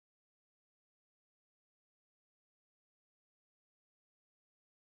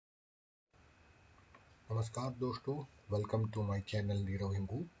नमस्कार दोस्तों, welcome to my channel Nirav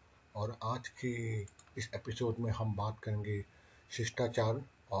Hingoo. और आज के इस एपिसोड में हम बात करेंगे शिष्टाचार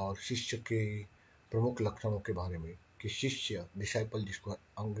और शिष्य के प्रमुख लक्षणों के बारे में कि शिष्य डिसाइपल जिसको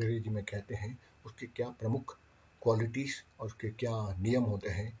अंग्रेजी में कहते हैं उसके क्या प्रमुख क्वालिटीज़ और उसके क्या नियम होते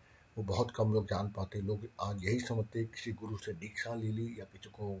हैं। वो बहुत कम लोग जान पाते। लोग आज यही समझते किसी गुरु से दीक्षा ले ली या किसी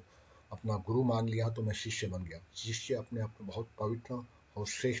को अपना गुरु मान लिया तो मैं शिष्य बन गया। शिष्य अपने आप में बहुत पवित्र और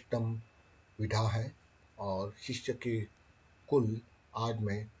श्रेष्ठतम विधा है। और शिष्य के कुल आज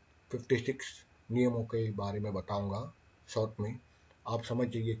मैं 56 नियमों के बारे में बताऊंगा शॉर्ट में। आप समझ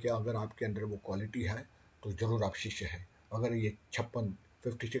जाइए कि अगर आपके अंदर वो क्वालिटी है तो ज़रूर आप शिष्य हैं। अगर ये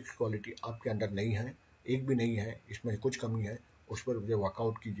 56 क्वालिटी आपके अंदर नहीं है, एक भी नहीं है, इसमें कुछ कमी है, उस पर मुझे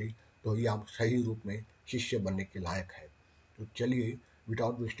वर्कआउट कीजिए तो ये आप सही रूप में शिष्य बनने के लायक है। तो चलिए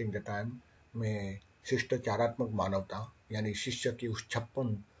विदाउट वेस्टिंग द टाइम मैं शिष्टाचारात्मक मानवता यानी शिष्य के उस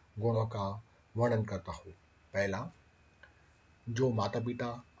 56 गुणों का वर्णन करता हूँ। पहला, जो माता पिता,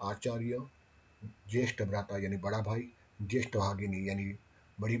 आचार्य, ज्येष्ठ भ्राता यानी बड़ा भाई, ज्येष्ठ भागिनी यानी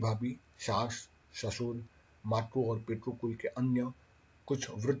बड़ी भाभी, सास, ससुर, मातृ और पितृकुल के अन्य कुछ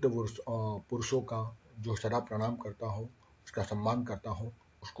वृद्ध पुरुषों का जो सदा प्रणाम करता हो, उसका सम्मान करता हो,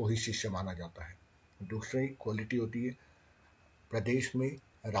 उसको ही शिष्य माना जाता है। दूसरी क्वालिटी होती है प्रदेश में,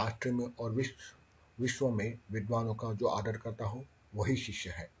 राष्ट्र में और विश्व में विद्वानों का जो आदर करता हो वही शिष्य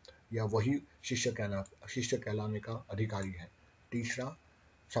है या वही शिष्य कहलाने का अधिकारी है। तीसरा,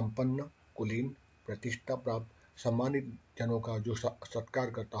 संपन्न, कुलीन, प्रतिष्ठा प्राप्त, सम्मानित जनों का जो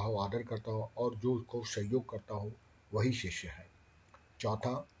सत्कार करता हो, आदर करता हो और जो उसको सहयोग करता हो वही शिष्य है।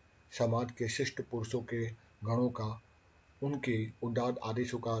 चौथा, समाज के शिष्ट पुरुषों के गणों का, उनके उदात्त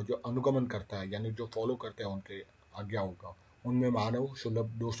आदेशों का जो अनुगमन करता है यानी जो फॉलो करते हैं उनके आज्ञाओं का, उनमें मानव सुलभ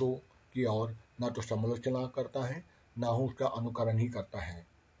दोषों की ओर न तो समालोचना करता है न हो उसका अनुकरण ही करता है,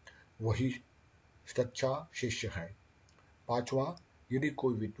 वही सच्चा शिष्य है। पांचवा, यदि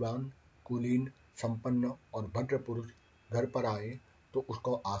कोई विद्वान, कुलीन, संपन्न और भद्र पुरुष घर पर आए तो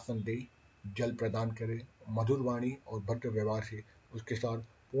उसको आसन दे, जल प्रदान करे, मधुर वाणी और भद्र व्यवहार से उसके साथ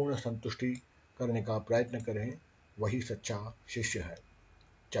पूर्ण संतुष्टि करने का प्रयत्न करें, वही सच्चा शिष्य है।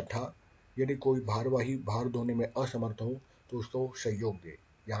 चौथा, यदि कोई भारवाही भार ढोने में असमर्थ हो तो उसको सहयोग दे।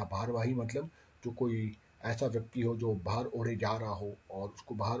 यहाँ भारवाही मतलब जो कोई ऐसा व्यक्ति हो जो भार ओढ़े जा रहा हो और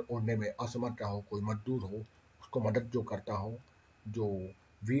उसको भार ओढ़ने में असमर्थ रहा हो, कोई मजदूर हो, उसको मदद जो करता हो, जो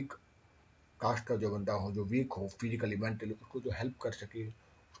वीक कास्ट का जो बंदा हो, जो वीक हो फिजिकली मेंटली, उसको जो हेल्प कर सके,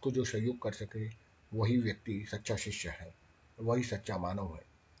 उसको जो सहयोग कर सके, वही व्यक्ति सच्चा शिष्य है, वही सच्चा मानव है।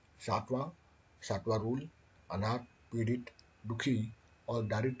 सातवां रूल, अनाथ, पीड़ित, दुखी और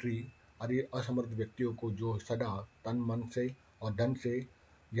दारिद्री आदि असमर्थ व्यक्तियों को जो सदा तन मन से और धन से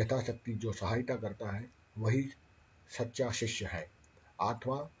यथाशक्ति जो सहायता करता है वही सच्चा शिष्य है।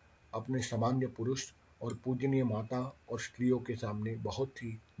 आठवां, अपने सामान्य पुरुष और पूजनीय माता और स्त्रियों के सामने बहुत ही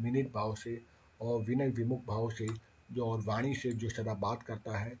विनीत भाव से और विनय विमुख भाव से जो और वाणी से जो सदा बात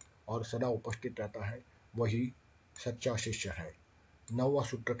करता है और सदा उपस्थित रहता है वही सच्चा शिष्य है। नौवां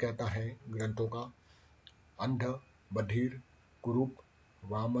सूत्र कहता है ग्रंथों का, अंध, बधिर, कुरूप,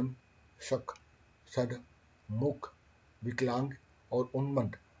 वामन, शक, सद, मुख, विकलांग और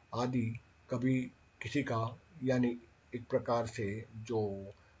उन्मत्त आदि कभी किसी का यानी एक प्रकार से जो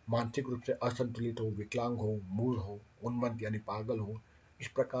मानसिक रूप से असंतुलित हो, विकलांग हो, मूढ़ हो, उन्मत्त यानी पागल हो, इस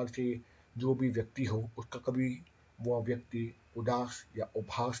प्रकार से जो भी व्यक्ति हो उसका कभी वह व्यक्ति उदास या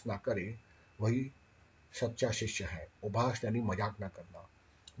उपहास ना करे, वही सच्चा शिष्य है। उपहास यानी मजाक ना करना।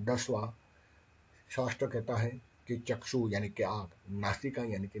 10वां, शास्त्र कहता है कि चक्षु यानी कि आँख, नासिका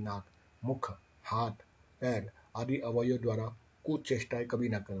यानी कि नाक, मुख, हाथ, पैर आदि अवयव द्वारा कुछ चेष्टाएं कभी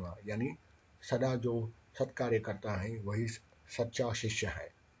न करना, यानी सदा जो सत्कार्य करता है वही सच्चा शिष्य है।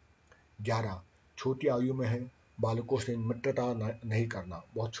 11, छोटी आयु में है बालकों से मित्रता नहीं करना,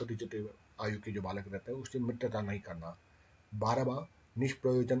 बहुत छोटे छोटे आयु के जो बालक रहते हैं उससे मित्रता नहीं करना। 12वां,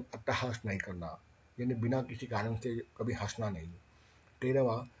 निष्प्रयोजन अट्टहास नहीं करना, यानी बिना किसी कारण से कभी हंसना नहीं।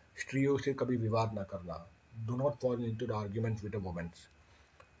 13वां, स्त्रियों से कभी विवाद न करना, do not fall into the arguments with the women's.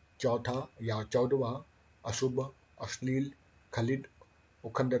 14वां, अशुभ, अश्लील, खलित,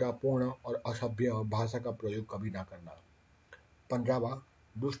 उखंडतापूर्ण और असभ्य भाषा का प्रयोग कभी ना करना। 15वां,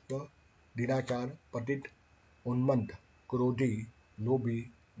 दुष्ट, दिनाचार, पतित, उन्मत्त, क्रोधी, लोभी,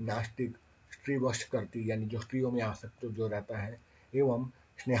 नास्तिक, स्त्री वश करती यानी जो स्त्रियों में आसक्त जो रहता है, एवं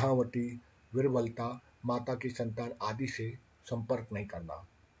स्नेहावती, विरबलता, माता की संतान आदि से संपर्क नहीं करना।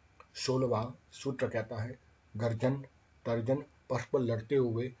 16वां सूत्र कहता है गर्जन, तर्जन, परस्पर लड़ते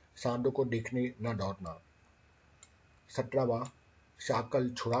हुए सांडों को देखने न दौड़ना। 17वां, साकल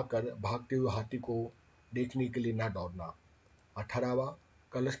छुड़ाकर भागते हुए हाथी को देखने के लिए न दौड़ना। 18वां,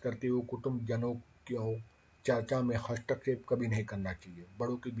 कलश करते हुए कुटुंब जनों क्यों चर्चा में हस्तक्षेप कभी नहीं करना चाहिए,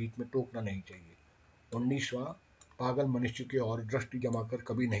 बड़ों के बीच में टोकना नहीं चाहिए। 19वां, पागल मनुष्य की ओर दृष्टि जमाकर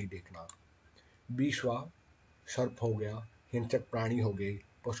कभी नहीं देखना। 20वां, सर्प हो गया, हिंसक प्राणी हो गए,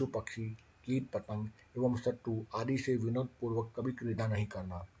 पशु पक्षी, कीट पतंग एवं शत्रु आदि से विनोद पूर्वक कभी क्रीड़ा नहीं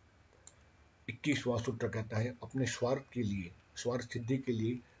करना। 21वां सूत्र कहता है अपने स्वार्थ के लिए, स्वार्थ सिद्धि के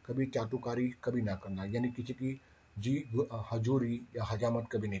लिए कभी चाटुकारी कभी ना करना, यानी किसी की जी हजूरी या हजामत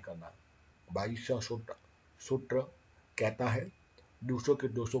कभी नहीं करना। 22वां सूत्र कहता है दूसरों के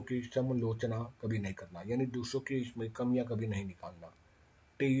दोषों की समालोचना कभी नहीं करना, यानी दूसरों की इसमें कमियां कभी नहीं निकालना।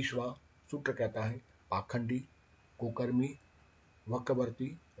 23वां सूत्र कहता है पाखंडी, कुकर्मी,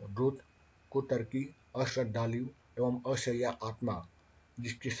 वक्रवर्ती, द्रुत, कुतर्की, अश्रद्धालु एवं असह्य आत्मा,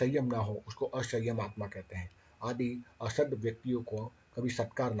 जिसकी संयम ना हो उसको असंयम आत्मा कहते हैं, आदि असद व्यक्तियों को कभी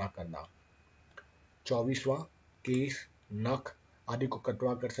सत्कार ना करना। 24वां, केश, नख आदि को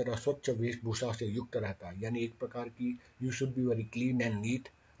कटवा कर सदा स्वच्छ वेशभूषा से युक्त रहता है, यानी एक प्रकार की you should be very clean and NEET.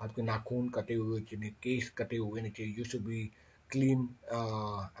 आपके नाखून कटे हुए चाहिए, केस कटे हुए नहीं चाहिए, you should be clean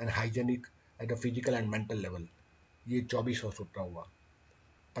and hygienic at the physical and mental level. ये 24वां सूत्र हुआ।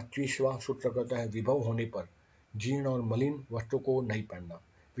 25वां सूत्र कहता है विभव होने पर जीर्ण और मलिन वस्त्रों को नहीं पहनना।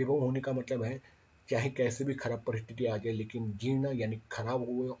 विभव होने का मतलब है चाहे कैसे भी खराब परिस्थिति आ जाए, लेकिन जीर्ण यानी खराब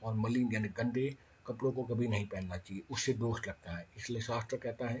हुए और मलिन यानी गंदे कपड़ों को कभी नहीं पहनना चाहिए, उससे दोष लगता है। इसलिए शास्त्र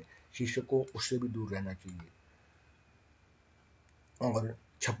कहता है शिष्य को उससे भी दूर रहना चाहिए। और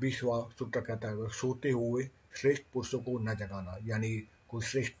 26वां सूत्र कहता है सोते हुए श्रेष्ठ पुरुषों को न जगाना, यानी कोई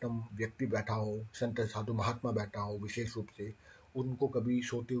श्रेष्ठतम व्यक्ति बैठा हो, संत साधु महात्मा बैठा हो विशेष रूप से, उनको कभी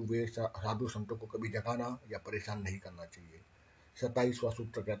सोते हुए साधु संतों को कभी जगाना या परेशान नहीं करना चाहिए। 27वां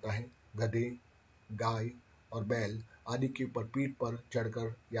सूत्र कहता है गधे, गाय और बैल आदि के ऊपर पीठ पर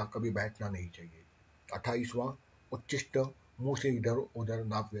चढ़कर या कभी बैठना नहीं चाहिए। 28वां उच्छिष्ट, मुंह से इधर उधर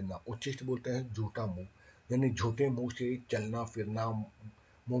ना फिरना। उच्छिष्ट बोलते हैं झूठा मुंह, यानी झूठे मुंह से चलना फिरना,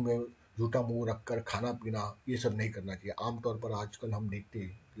 मुंह में झूठा मुंह रखकर खाना पीना, ये सब नहीं करना चाहिए। आमतौर पर आजकल हम देखते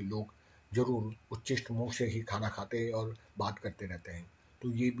हैं कि लोग जरूर उच्छिष्ट मुंह से ही खाना खाते हैं और बात करते रहते हैं,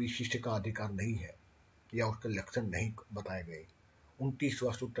 तो ये भी शिष्य का अधिकार नहीं है या उसके लक्षण नहीं बताए गए।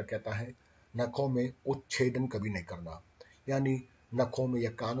 29वां सूत्र कहता है नखों में उच्छेदन कभी नहीं करना, यानी नखों में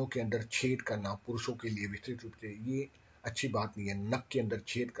या कानों के अंदर छेद करना पुरुषों के लिए विस्तृत रूप से ये अच्छी बात नहीं है। नख के अंदर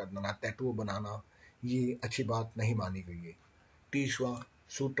छेद करना, टैटू बनाना, ये अच्छी बात नहीं मानी गई है। 30वां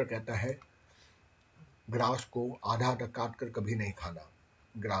सूत्र कहता है ग्रास को आधा आधा काट कर कभी नहीं खाना।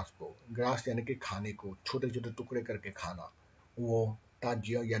 ग्रास यानी कि खाने को छोटे छोटे टुकड़े करके खाना, वो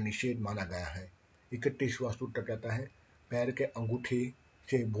त्याज्य या निषेध माना गया है। 31वां सूत्र कहता है पैर के अंगूठे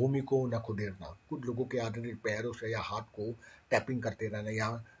से भूमि को न खुदेरना। कुछ लोगों के आदत पैरों से या हाथ को टैपिंग करते रहना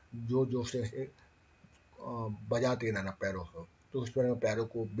या जो जो से बजाते रहना पैरों को, तो उस पर पैरों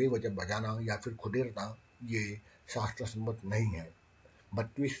को बेवजह बजाना या फिर खुदेरना ये शास्त्र सम्मत नहीं है।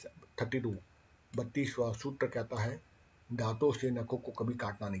 32वां सूत्र कहता है दांतों से नखों को कभी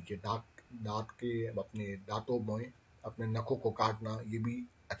काटना नहीं चाहिए। दांत के अपने दांतों में अपने नखों को काटना ये भी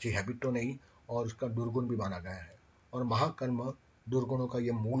अच्छी हैबिट तो नहीं और उसका दुर्गुण भी माना गया है। और महाकर्म दुर्गुणों का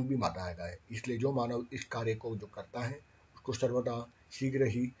ये मूल भी माना गया है, इसलिए जो मानव इस कार्य को जो करता है उसको सर्वदा शीघ्र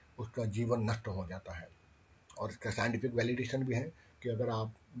ही उसका जीवन नष्ट हो जाता है। और इसका साइंटिफिक वैलिडेशन भी है कि अगर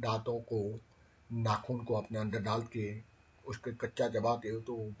आप दांतों को, नाखून को अपने अंदर डाल के उसके कच्चा चबाते हो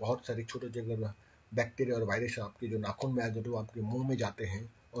तो बहुत सारे छोटे छोटे बैक्टीरिया और वायरस आपके जो नाखून में आ जाते हो आपके मुंह में जाते हैं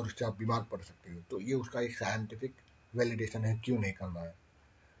और उससे आप बीमार पड़ सकते हो। तो ये उसका एक साइंटिफिक वैलिडेशन है क्यों नहीं करना है।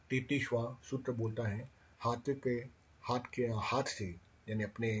 33वां सूत्र बोलता है हाथ से यानी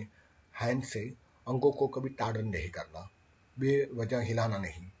अपने हैंड से अंगों को कभी ताड़न नहीं करना, बेवजह हिलाना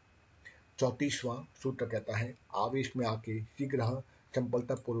नहीं। 34वां सूत्र कहता है आवेश में आके शीघ्र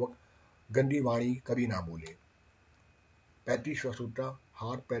चंपलता पूर्वक गंदी वाणी कभी ना बोले। 35वां सूत्र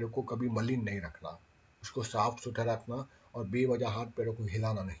हाथ पैरों को कभी मलिन नहीं रखना, उसको साफ सुथरा रखना और बेवजह हाथ पैरों को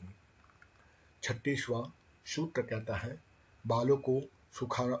हिलाना नहीं। 36वां सूत्र कहता है बालों को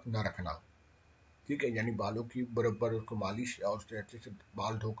सूखा न रखना, ठीक है, यानी बालों की बराबर उसको मालिश और उससे अच्छे से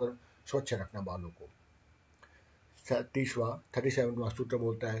बाल धोकर स्वच्छ रखना बालों को। 37वां सूत्र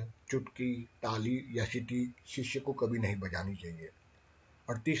बोलता है चुटकी, ताली या सीटी शिष्य को कभी नहीं बजानी चाहिए।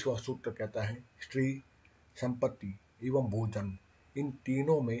 38वां सूत्र कहता है स्त्री, संपत्ति एवं भोजन इन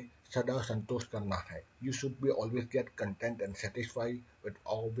तीनों में सदा संतोष करना है। You should be always get content and satisfied with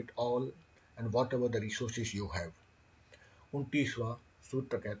all and what ever the resources you have. 29वां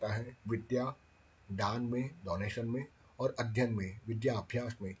सूत्र कहता है विद्या, दान में, डोनेशन में और अध्ययन में, विद्या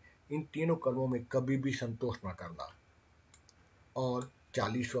अभ्यास में, इन तीनों कर्मों में कभी भी संतोष न करना। और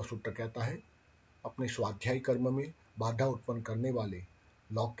 40वां सूत्र कहता है अपने स्वाध्याय कर्म में बाधा उत्पन्न करने वाले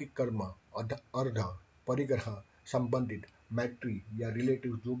लौकिक कर्म अर्ध, परिग्रह, संबंधित, मैत्री या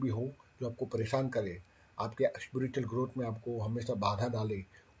रिलेटिव जो भी हो जो आपको परेशान करे, आपके स्पिरिचुअल ग्रोथ में आपको हमेशा बाधा डाले,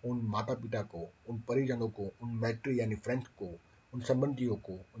 उन माता पिता को, उन परिजनों को, उन मैत्री यानी फ्रेंड्स को, उन संबंधियों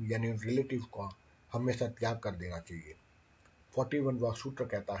को यानी रिलेटिव को हमेशा त्याग कर देना चाहिए। 41वां सूत्र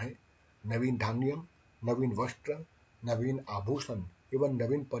कहता है नवीन धान्यम, नवीन वस्त्र, नवीन आभूषण एवं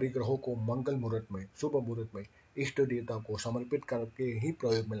नवीन परिग्रहों को मंगल मुहूर्त में, शुभ मुहूर्त में इष्ट देवता को समर्पित करके ही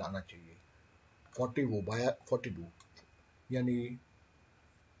प्रयोग में लाना चाहिए। 42 यानी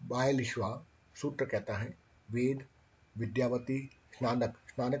 42वां सूत्र कहता है वेद, विद्यावती, स्नानक,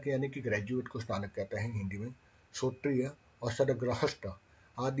 स्नानक यानी कि ग्रेजुएट को स्नानक कहते हैं हिंदी में, श्रोत्रिय और सदग्रहस्थ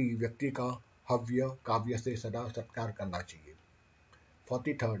आदि व्यक्ति का हव्य काव्य से सदा सत्कार करना चाहिए।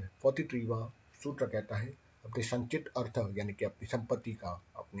 43वां सूत्र कहता है अपने संचित अर्थ यानी कि अपनी संपत्ति का,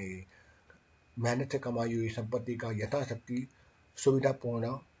 अपनी मेहनत से कमाई हुई संपत्ति का यथाशक्ति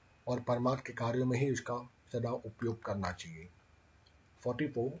सुविधापूर्ण और परमार्थ के कार्यों में ही इसका सदा उपयोग करना चाहिए।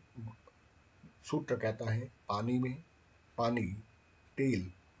 44 सूत्र कहता है पानी में, पानी,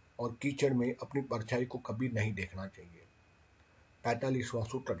 तेल और कीचड़ में अपनी परछाई को कभी नहीं देखना चाहिए। 45वां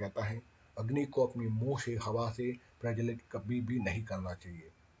सूत्र कहता है अग्नि को अपनी मुंह से, हवा से प्रज्वलित कभी भी नहीं करना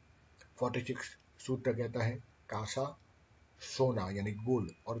चाहिए। 46 सूत्र कहता है कांसा, सोना यानी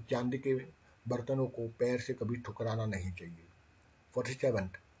गोल्ड और चांदी के बर्तनों को पैर से कभी ठुकराना नहीं चाहिए।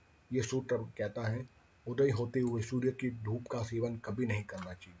 47 ये सूत्र कहता है उदय होते हुए सूर्य की धूप का सेवन कभी नहीं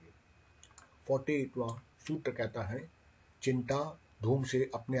करना चाहिए। 48वां सूत्र कहता है चिंता, धूम से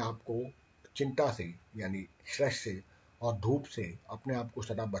अपने आप को, चिंता से यानी स्ट्रेस से और धूप से अपने आप को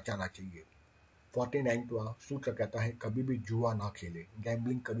सदा बचाना चाहिए। 49वां सूत्र कहता है कभी भी जुआ ना खेले,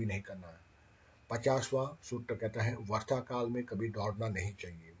 गैम्बलिंग कभी नहीं करना है। 50वां सूत्र कहता है वर्षा काल में कभी दौड़ना नहीं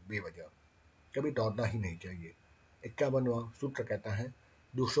चाहिए, बेवजह कभी दौड़ना ही नहीं चाहिए। 51वां सूत्र कहता है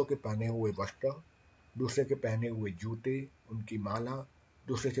दूसरों के पहने हुए वस्त्र, दूसरे के पहने हुए जूते, उनकी माला,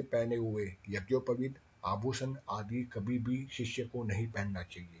 दूसरे से पहने हुए यज्ञोपवीत, आभूषण आदि कभी भी शिष्य को नहीं पहनना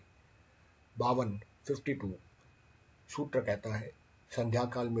चाहिए। 52 सूत्र कहता है संध्या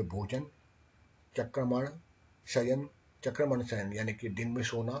काल में भोजन, चक्रमण शयन, चक्रमण शयन यानी कि दिन में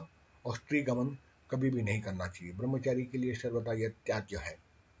सोना और स्त्री गमन कभी भी नहीं करना चाहिए। ब्रह्मचारी के लिए सर्वदा यह त्याज्य है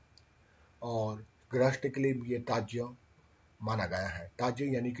और गृहस्थ के लिए भी यह त्याज्य माना गया है। त्याज्य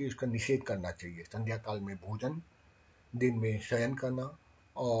यानी कि इसका निषेध करना चाहिए। संध्या काल में भोजन, दिन में शयन करना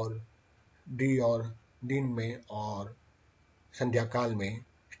और दिन में और संध्या काल में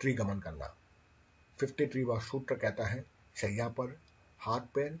स्त्री गमन करना। 53वां सूत्र कहता है शैया पर, हाथ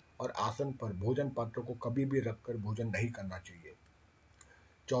पैर और आसन पर भोजन पात्र को कभी भी रखकर भोजन नहीं करना चाहिए।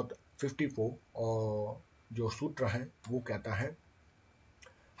 54 और जो सूत्र है वो कहता है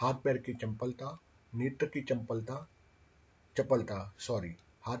हाथ पैर की चंपलता, नेत्र की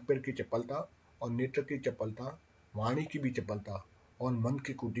हाथ पैर की चपलता और नेत्र की चपलता, वाणी की भी चपलता और मन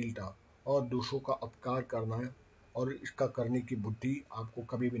की कुटिलता और दूसरों का अपकार करना और इसका करने की बुद्धि आपको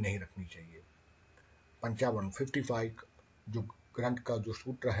कभी भी नहीं रखनी चाहिए। 55 जो ग्रंथ का जो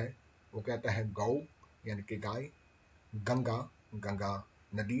सूत्र है वो कहता है गौ यानी कि गाय, गंगा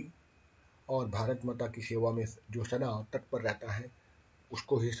नदी और भारत माता की सेवा में जो सदा तत्पर रहता है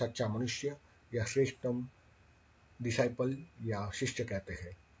उसको ही सच्चा मनुष्य या श्रेष्ठतम डिसाइपल या शिष्य कहते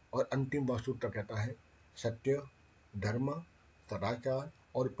हैं। और अंतिम सूत्र कहता है सत्य, धर्म, सदाचार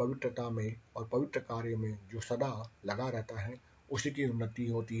और पवित्रता में और पवित्र कार्य में जो सदा लगा रहता है उसी की उन्नति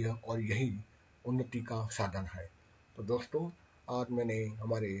होती है और यही उन्नति का साधन है। तो दोस्तों आज मैंने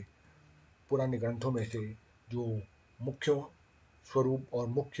हमारे पुराने ग्रंथों में से जो मुख्य स्वरूप और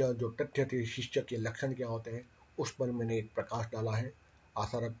मुख्य जो तथ्य थे शिष्य के लक्षण क्या होते हैं उस पर मैंने एक प्रकाश डाला है।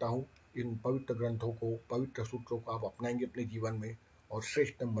 आशा रखता हूँ इन पवित्र ग्रंथों को, पवित्र सूत्रों को आप अपनाएंगे अपने जीवन में और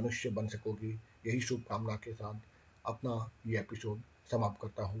श्रेष्ठ मनुष्य बन सकोगे। यही शुभकामना के साथ अपना ये एपिसोड समाप्त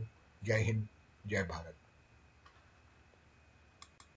करता हूँ। जय हिंद, जय भारत।